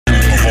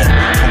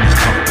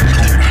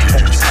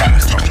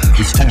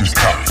Tony's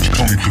top.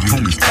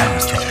 Tony's top.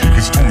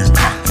 It's Tony's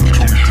top.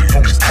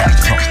 Tony's top.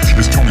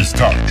 It's Tony's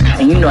top.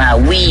 And you know how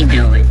we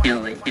do it.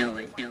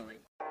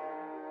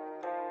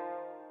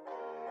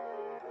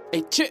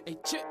 Hey, chick.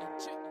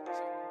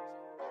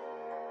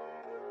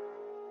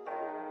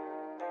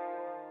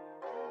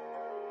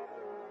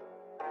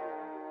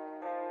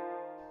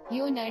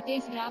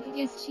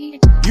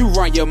 You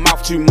run your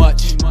mouth too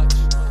much.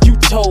 You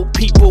told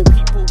people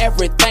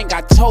everything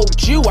I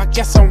told you. I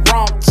guess I'm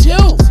wrong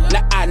too.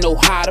 Now I know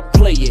how to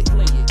play it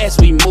as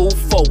we move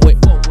forward.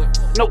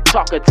 No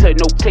talking to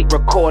no tape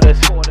recorders.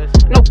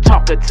 No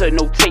talking to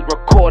no tape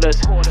recorders.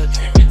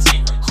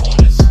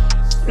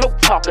 No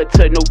talking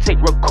to no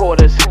tape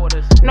recorders.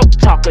 No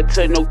talking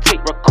to no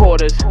tape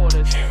recorders.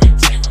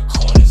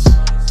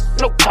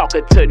 No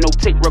talking to no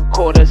tape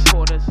recorders.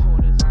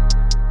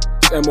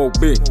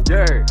 M.O.B.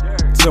 Yeah.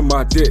 To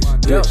my dish.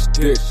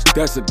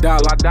 That's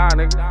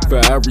 $1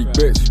 for every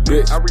bitch.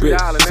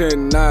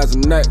 10 nines a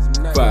neck,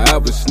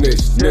 forever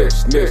snitch.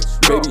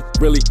 Baby,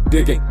 really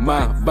digging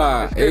my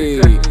vibe,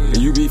 ayy. And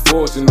you be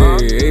forcing it,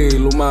 ayy.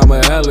 Lil'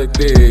 mama hella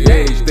thick,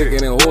 ayy.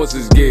 Sticking in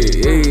horses get,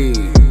 ayy.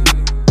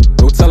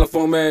 No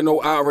telephone man, no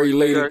outrage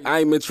lady. I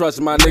ain't been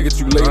trusting my niggas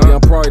too lately.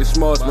 I'm probably the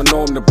smartest, but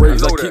know I'm the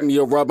bravest. I keep me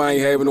a rub, I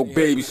ain't having no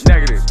babies.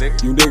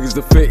 You niggas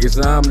the fakest,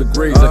 and I'm the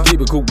greatest. I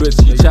keep a cool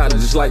bitch, she chopped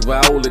just like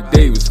Viola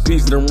Davis.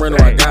 Piece of them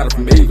rental, I got it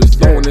from Avis.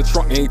 Throwing the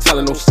trunk, ain't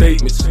telling no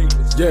statements.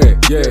 Yeah.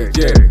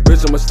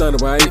 Bitch, I'm a stunner,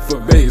 but I ain't for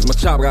Vegas. My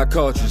chopper got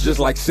cartridge just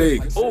like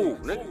Sega.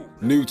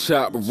 New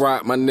chopper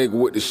rock, my nigga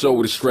with the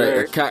shoulder strap.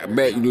 I cock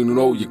back, you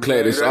know you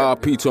clad. It's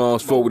RP to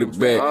arms forward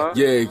back.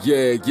 Yeah.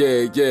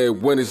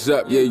 When it's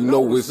up, yeah, you know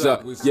what's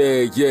up. Yeah. Hold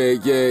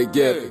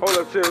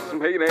up, Chillz,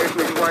 some hating ass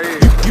niggas right here.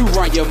 You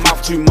run your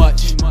mouth too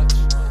much.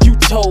 You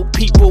told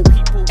people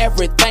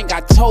everything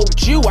I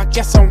told you. I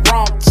guess I'm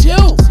wrong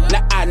too.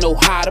 Now I know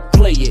how to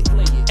play it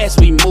as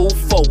we move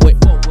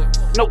forward.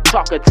 No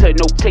talking to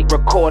no tape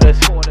recorders.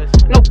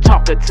 No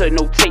talking to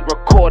no tape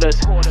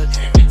recorders.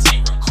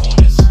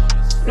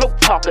 No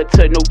talking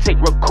to no tape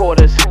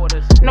recorders.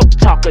 No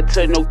talking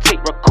to no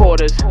tape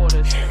recorders.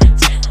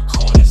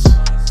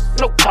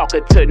 No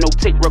talking to no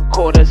tape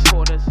recorders.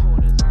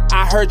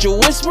 I heard you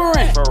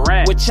whispering,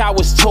 which I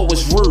was told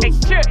was rude.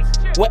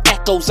 What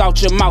echoes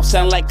out your mouth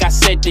sound like I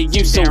said to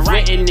you. So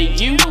written to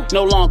you,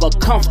 no longer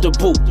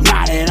comfortable,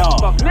 not at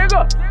all.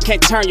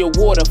 Can't turn your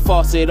water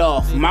faucet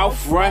off.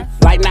 Mouth run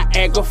like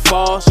Niagara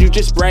Falls. You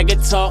just brag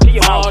and talk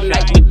all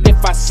night. But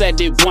if I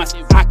said it once,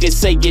 I can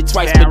say it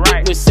twice. But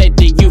it was said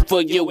to you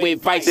for your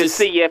advice to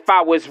see if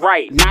I was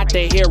right. Not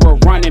to hear a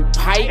running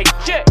pipe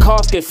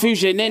cause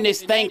confusion in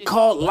this thing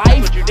called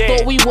life.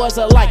 Thought we was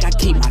alike. I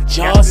keep my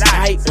jaws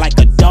tight like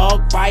a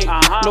dog bite.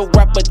 No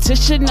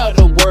repetition of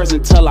the words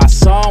until I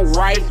song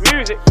right.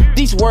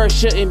 These words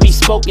shouldn't be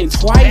spoken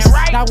twice.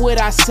 Now would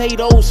I say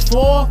those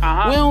four?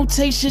 We don't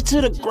take shit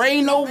to the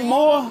grave no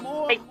more.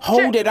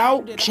 Hold it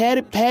out,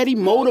 chatted patty,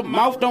 motor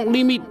mouth. Don't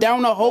lead me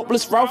down a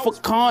hopeless route for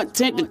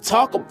content to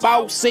talk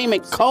about.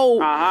 Seeming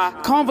cold.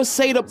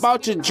 Conversate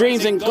about your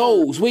dreams and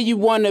goals. Where you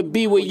wanna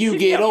be when you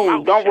get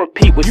old. Don't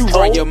repeat what you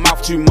run your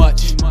mouth too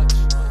much.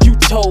 You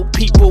told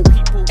people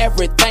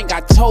everything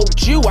I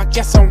told you. I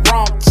guess I'm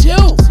wrong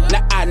too.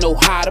 Now I know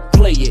how to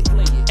play it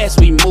as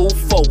we move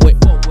forward.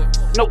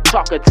 No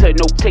talking to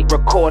no tape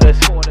recorders.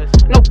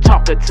 No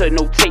talking to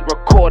no tape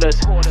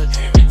recorders.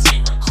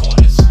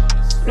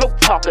 No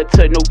talking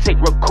to no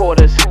tape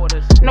recorders.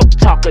 No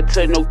talking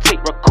to no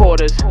tape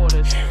recorders.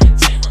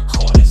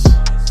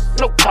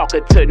 No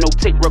talking to no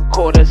tape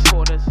recorders.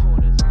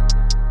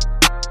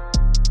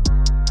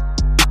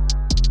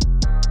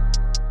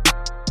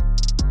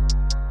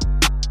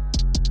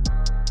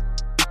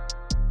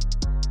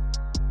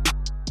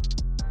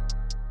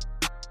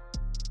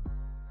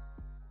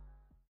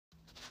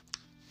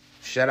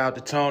 Shout out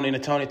to Tony and the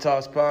Tony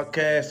Talks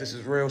podcast. This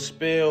is Real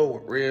Spill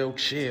with Real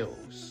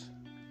Chillz.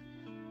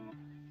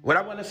 What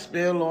I want to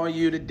spill on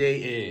you today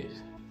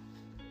is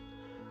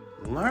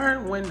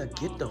learn when to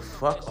get the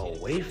fuck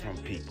away from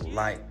people.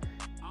 Like,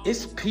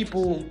 it's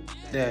people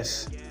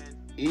that's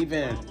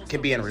even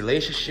can be in a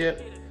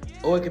relationship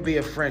or it could be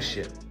a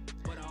friendship.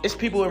 It's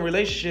people in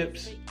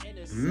relationships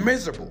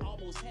miserable.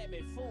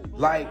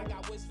 Like,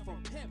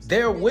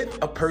 they're with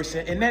a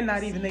person and they're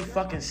not even their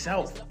fucking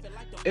self.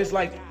 It's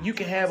like you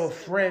can have a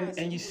friend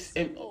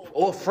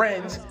or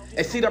friends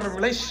and see them in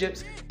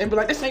relationships and be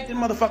like, this ain't the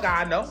motherfucker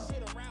I know.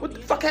 What the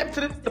fuck happened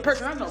to the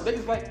person I know? They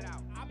just like,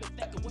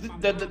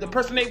 the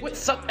person they with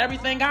sucked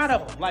everything out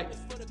of them. Like,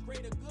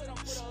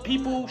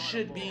 people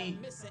should be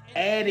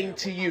adding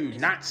to you,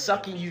 not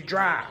sucking you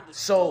dry.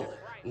 So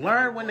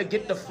learn when to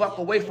get the fuck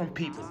away from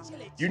people.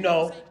 You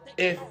know,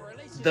 if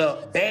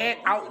the bad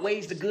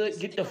outweighs the good,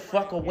 get the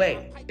fuck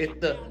away.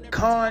 If the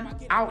con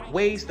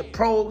outweighs the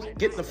pros,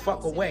 get the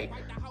fuck away.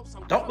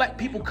 Don't let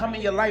people come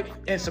in your life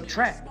and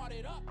subtract.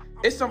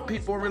 It's some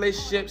people in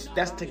relationships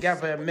that's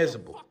together and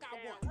miserable.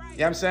 You know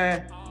what I'm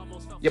saying?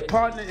 Your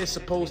partner is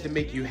supposed to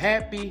make you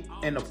happy,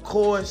 and of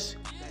course,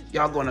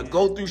 y'all gonna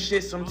go through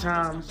shit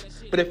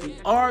sometimes. But if you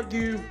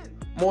argue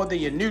more than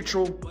you're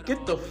neutral,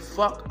 get the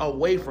fuck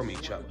away from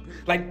each other.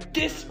 Like,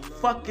 this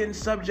fucking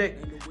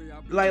subject,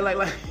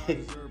 like,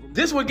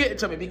 this would get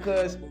to me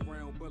because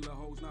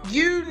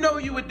you know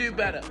you would do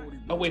better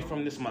away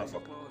from this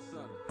motherfucker.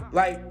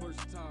 Like,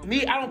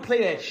 me, I don't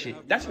play that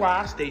shit. That's why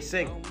I stay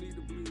single.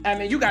 I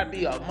mean, you gotta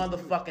be a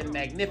motherfucking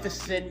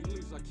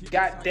magnificent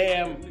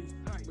goddamn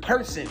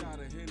person. You know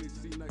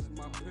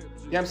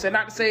what I'm saying?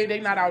 Not to say they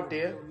not out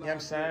there, you know what I'm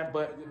saying?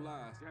 But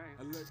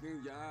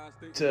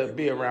to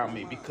be around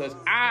me because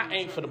I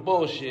ain't for the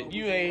bullshit.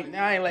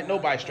 I ain't let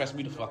nobody stress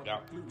me the fuck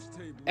out.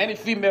 Any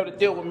female to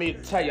deal with me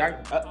to tell you,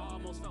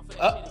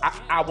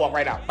 I walk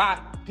right out. Bye.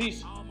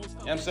 Peace. You know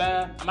what I'm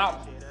saying? I'm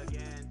out.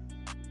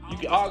 You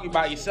can argue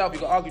by yourself. You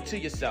can argue to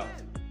yourself.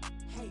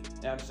 You know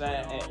what I'm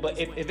saying? But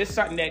if it's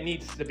something that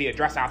needs to be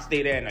addressed, I'll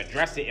stay there and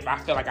address it if I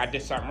feel like I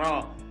did something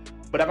wrong.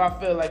 But if I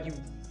feel like you,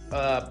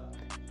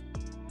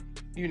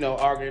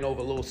 arguing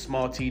over a little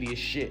small tedious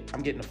shit,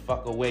 I'm getting the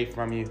fuck away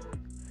from you.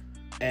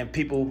 And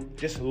people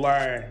just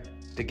learn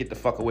to get the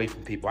fuck away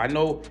from people. I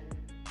know,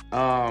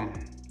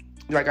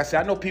 like I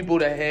said, I know people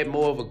that had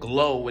more of a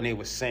glow when they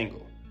were single.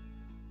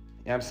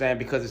 You know what I'm saying?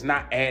 Because it's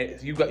not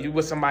as, you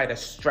with somebody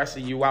that's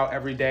stressing you out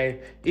every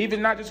day.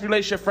 Even not just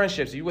relationship,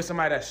 friendships. You with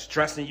somebody that's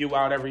stressing you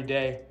out every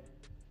day.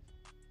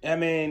 I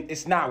mean,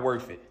 it's not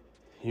worth it,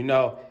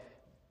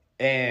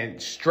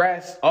 And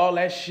stress, all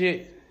that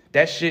shit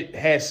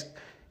has,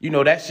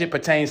 that shit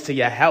pertains to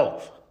your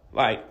health.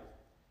 Like,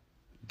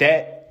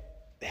 that,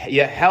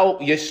 your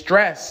health, your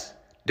stress,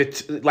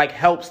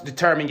 helps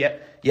determine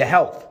your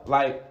health.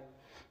 Like,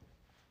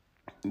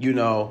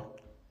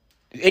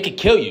 it could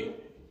kill you.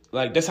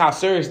 Like, that's how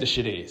serious the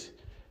shit is.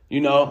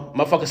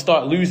 Motherfuckers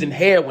start losing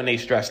hair when they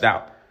stressed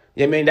out.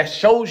 You know what I mean? That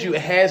shows you it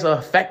has an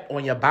effect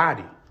on your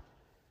body.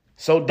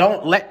 So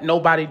don't let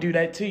nobody do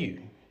that to you. You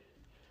know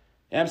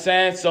what I'm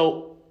saying?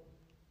 So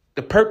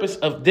the purpose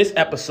of this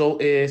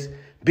episode is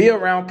be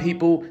around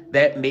people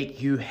that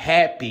make you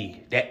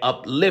happy, that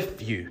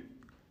uplift you. You know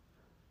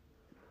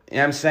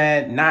what I'm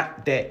saying?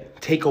 Not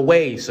that take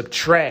away,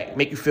 subtract,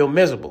 make you feel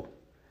miserable.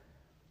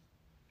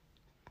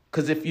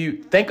 Because if you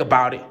think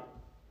about it,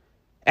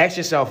 ask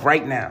yourself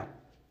right now,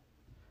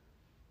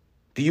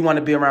 do you want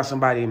to be around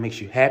somebody that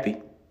makes you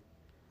happy?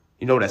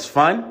 That's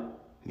fun.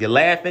 You're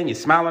laughing, you're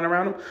smiling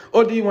around them.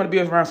 Or do you want to be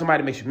around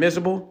somebody that makes you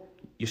miserable?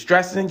 You're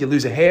stressing, you're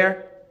losing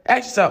hair?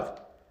 Ask yourself.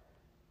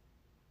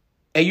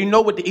 And you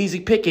know what the easy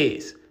pick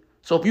is.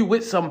 So if you're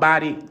with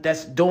somebody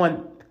that's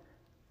doing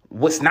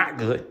what's not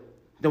good,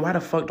 then why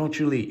the fuck don't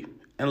you leave?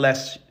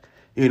 Unless,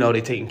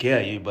 they're taking care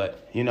of you.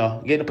 But, get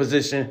in a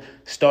position,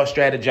 start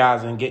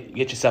strategizing,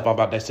 get yourself out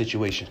of that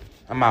situation.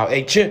 I'm out.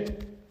 Hey,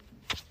 Chip.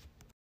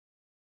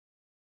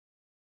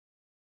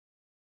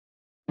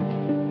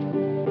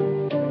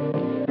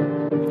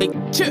 Hey,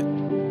 Chip.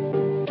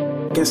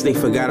 Guess they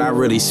forgot I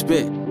really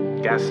spit.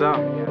 Guess so.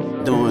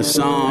 Doing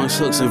songs,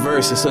 hooks and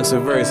verses. Let's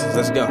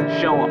go.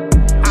 Show 'em.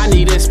 I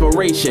need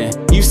inspiration.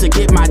 Used to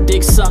get my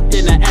dick sucked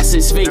in the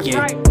essence vacant.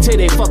 Right. Till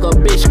they fuck a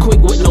bitch quick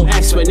with no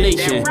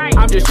explanation. Right.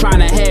 I'm just trying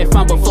to have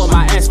fun before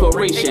my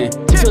aspiration.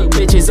 Took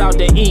bitches out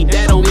to eat,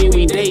 that don't mean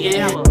we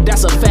dating.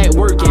 That's a fact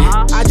working.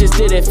 I just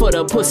did it for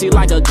the pussy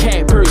like a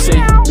cat person.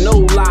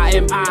 No lie,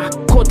 am I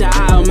caught the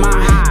eye of my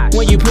eye.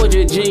 When you put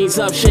your jeans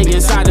up,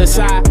 shaking side to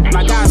side.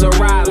 My guys will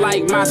ride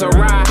like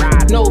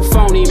Maserati. No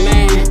phony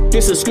man.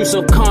 This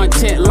exclusive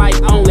content like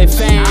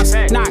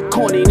OnlyFans. Not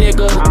corny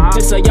nigga.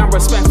 Just a young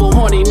respectful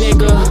horny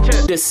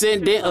nigga.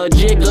 Descendant of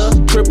Jigga.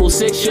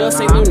 666 ya.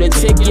 Say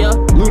lunatic ya.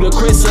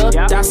 Ludacris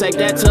ya. Dissect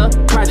that to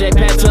Project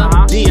Peta.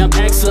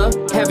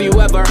 DMXer. Have you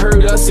ever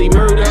heard us see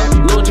murder?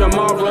 Lil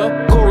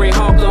Jamara. Corey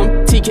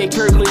Holcomb. TK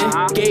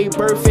Kirkland. Gave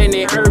birth and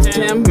they earthed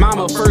him.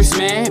 Mama first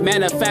man.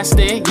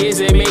 Manifesting. Years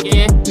in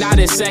making. Not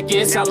in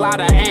seconds. A lot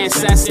of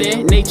ancestors.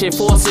 Nature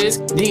forces.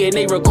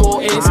 DNA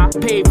recordings.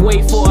 Paved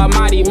way for a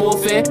mighty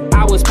morphin.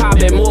 I was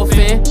popping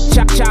morphin.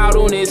 Child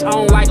on his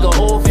own like an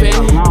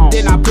orphan.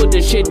 Then I put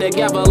the shit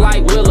together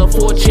like Wheel of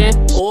Fortune.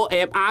 Or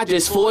am I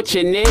just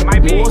fortunate?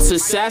 More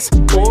success,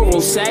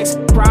 oral sex,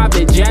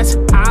 private jets.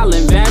 I'll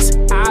invest,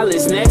 I'll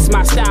is next.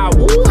 My style,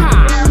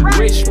 woo-ha.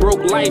 Rich,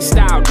 broke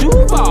lifestyle,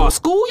 Duval,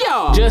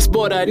 schoolyard. Just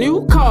bought a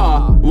new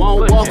car,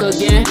 won't walk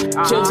again.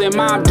 Chillz and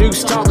Mob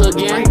Dukes talk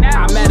again.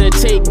 I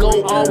meditate,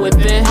 go all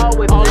within.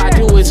 All I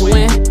do is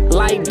win,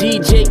 like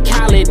DJ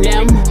Khaled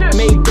them.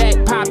 Make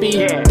back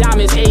poppy,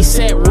 diamonds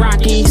A-set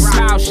Rocky.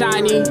 Smile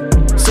shiny,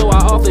 so I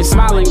often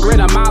smile and grin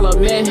a mile of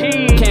men.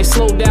 Can't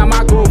slow down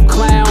my groove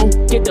clown.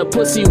 Get the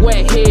pussy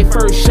wet head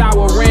first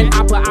showering.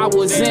 I put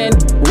hours in,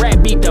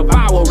 rap beat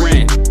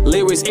devouring.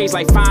 Lyrics age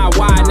like fine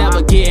wine,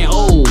 never getting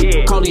old.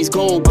 Call these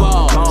gold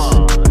bars,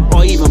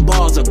 or even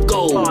bars of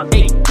gold.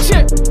 Hey,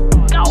 Chip,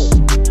 go.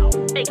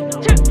 Hey,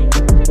 Chip.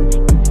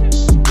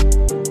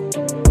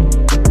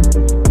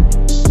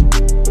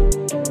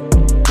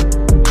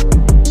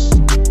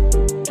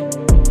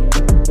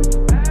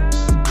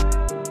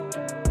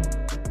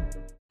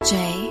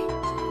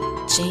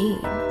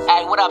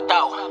 Hey, what up,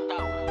 though?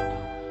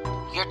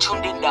 You're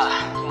tuned in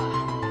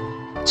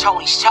to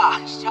Tony's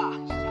Talk,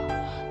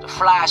 the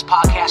flyest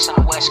podcast on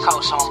the West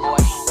Coast,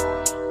 homeboy.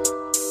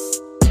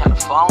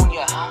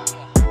 California.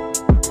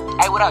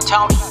 Hey, what up,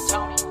 Tony?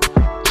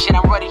 Shit,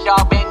 I'm ready,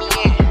 dog. Bang me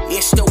in.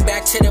 It's still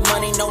back to the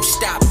money, no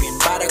stopping.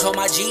 About to call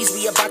my G's,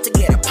 we about to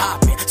get it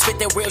poppin'. Spit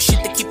that real shit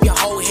to keep your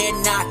whole head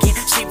knocking.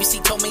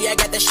 CBC told me I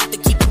got that shit to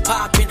keep it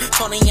poppin'.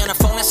 Tony on the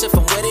phone, that's if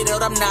I'm with it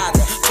or I'm not.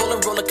 Told her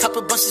roll a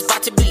couple bunches,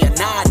 about to be a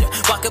nada.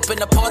 Walk up in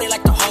the party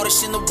like the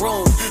hardest in the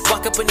room.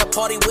 Walk up in the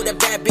party with a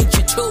bad bitch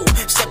or two.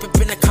 Step up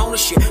in the corner,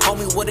 shit,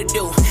 homie, what it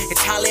do?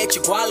 It's holla at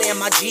your guale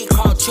and my G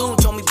cartoon.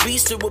 Told me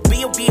beast, it would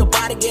be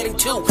about to get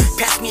into.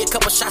 Pass me a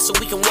couple shots so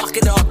we can walk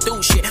it all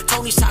through, shit.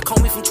 Tony's talk,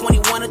 homie, from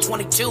 21 to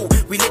 22.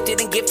 We lifted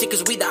and gifted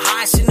cause we the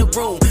highest in the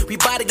room. We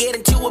bout to get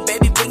into it,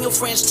 baby, bring your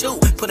friends too.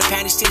 Put the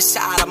panties to the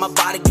side, I'm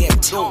about to get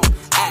into them.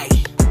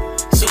 Ayy,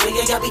 so when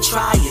y'all be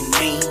trying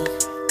me,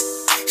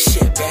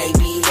 shit,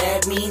 baby,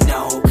 let me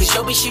know. Cause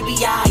your bitch, she be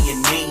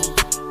eyeing me,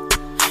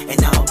 and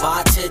I'm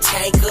about to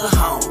take her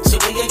home. So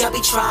when y'all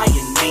be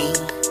trying me,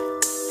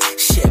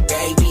 shit,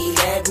 baby,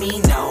 let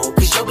me know.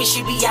 Cause your bitch,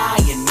 she be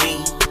eyeing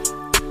me,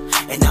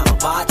 and I'm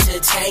about to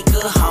take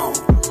her home.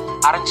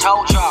 I done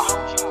told y'all,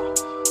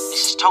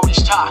 this is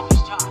Tony's Talk.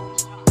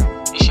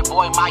 It's your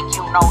boy Mike,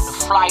 you know, the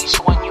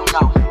flyest one you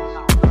know.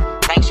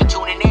 Thanks for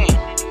tuning in.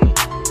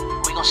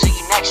 We gon' see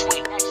you next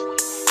week,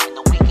 and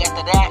the week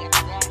after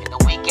that, and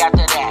the week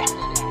after that.